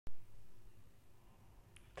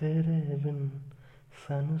तेरे बिन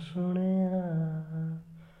सन सुनिया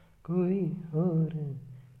कोई और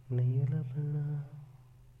नहीं लभना,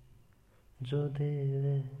 जो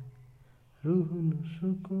देवे रूह नू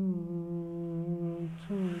सुकून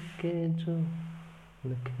चुके जो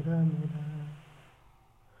नखरा मेरा।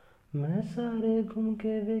 मैं सारे घूम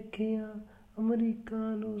के वेखिया अमरीका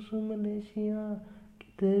रूस मलेशिया,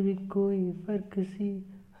 किते भी कोई फर्क सी,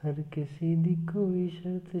 हर किसी दी कोई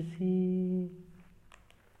शर्त सी।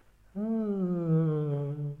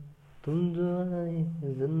 तुम जो आए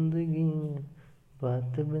जिंदगी में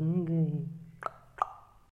बात बन गई।